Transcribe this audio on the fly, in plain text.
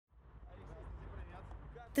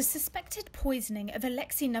The suspected poisoning of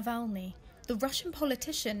Alexei Navalny, the Russian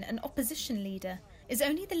politician and opposition leader, is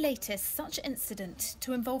only the latest such incident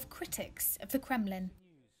to involve critics of the Kremlin.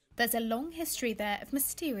 There's a long history there of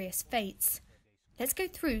mysterious fates. Let's go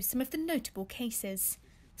through some of the notable cases,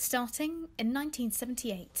 starting in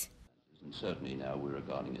 1978. And certainly now we're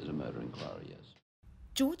regarding it as a murder inquiry, yes.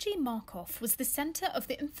 Georgy Markov was the centre of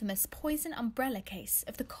the infamous poison umbrella case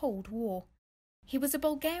of the Cold War. He was a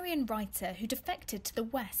Bulgarian writer who defected to the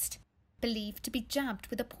West, believed to be jabbed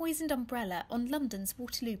with a poisoned umbrella on London's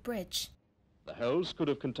Waterloo Bridge. The holes could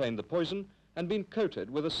have contained the poison and been coated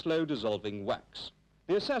with a slow-dissolving wax.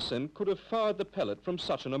 The assassin could have fired the pellet from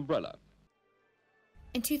such an umbrella.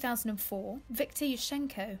 In 2004, Viktor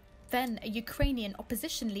Yushchenko, then a Ukrainian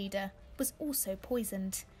opposition leader, was also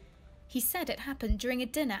poisoned. He said it happened during a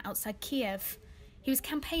dinner outside Kiev. He was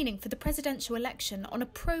campaigning for the presidential election on a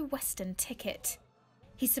pro-Western ticket.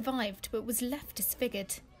 He survived but was left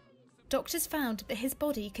disfigured. Doctors found that his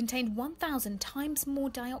body contained 1,000 times more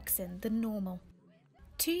dioxin than normal.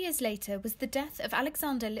 2 years later was the death of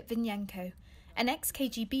Alexander Litvinenko, an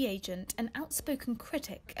ex-KGB agent and outspoken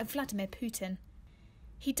critic of Vladimir Putin.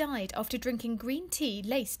 He died after drinking green tea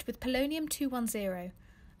laced with polonium-210,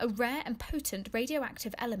 a rare and potent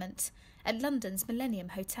radioactive element, at London's Millennium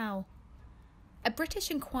Hotel. A British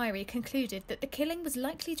inquiry concluded that the killing was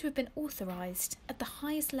likely to have been authorised at the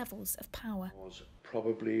highest levels of power. Was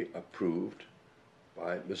probably approved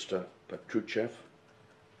by Mr. Petruchev,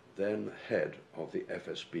 then head of the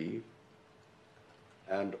FSB,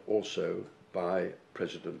 and also by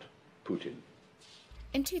President Putin.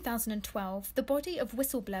 In 2012, the body of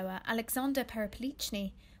whistleblower Alexander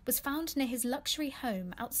Perepelichny was found near his luxury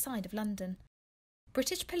home outside of London.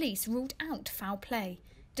 British police ruled out foul play,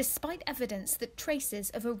 despite evidence that traces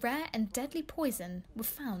of a rare and deadly poison were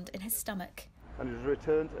found in his stomach. And it was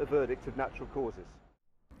returned a verdict of natural causes.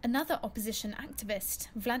 Another opposition activist,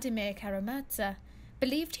 Vladimir Kara-Murza,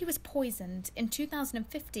 believed he was poisoned in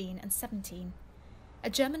 2015 and 17. A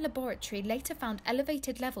German laboratory later found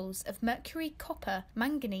elevated levels of mercury, copper,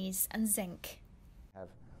 manganese and zinc. I have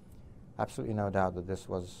absolutely no doubt that this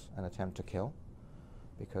was an attempt to kill,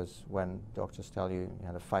 because when doctors tell you you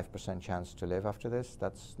had a 5% chance to live after this,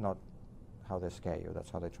 that's not how they scare you, that's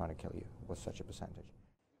how they're trying to kill you, with such a percentage.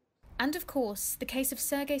 And of course, the case of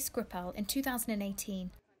Sergei Skripal in 2018,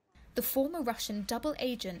 the former Russian double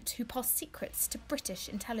agent who passed secrets to British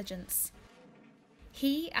intelligence.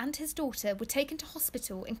 He and his daughter were taken to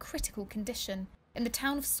hospital in critical condition in the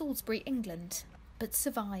town of Salisbury, England, but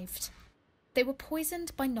survived. They were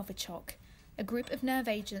poisoned by Novichok, a group of nerve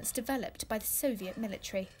agents developed by the Soviet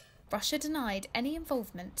military. Russia denied any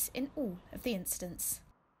involvement in all of the incidents.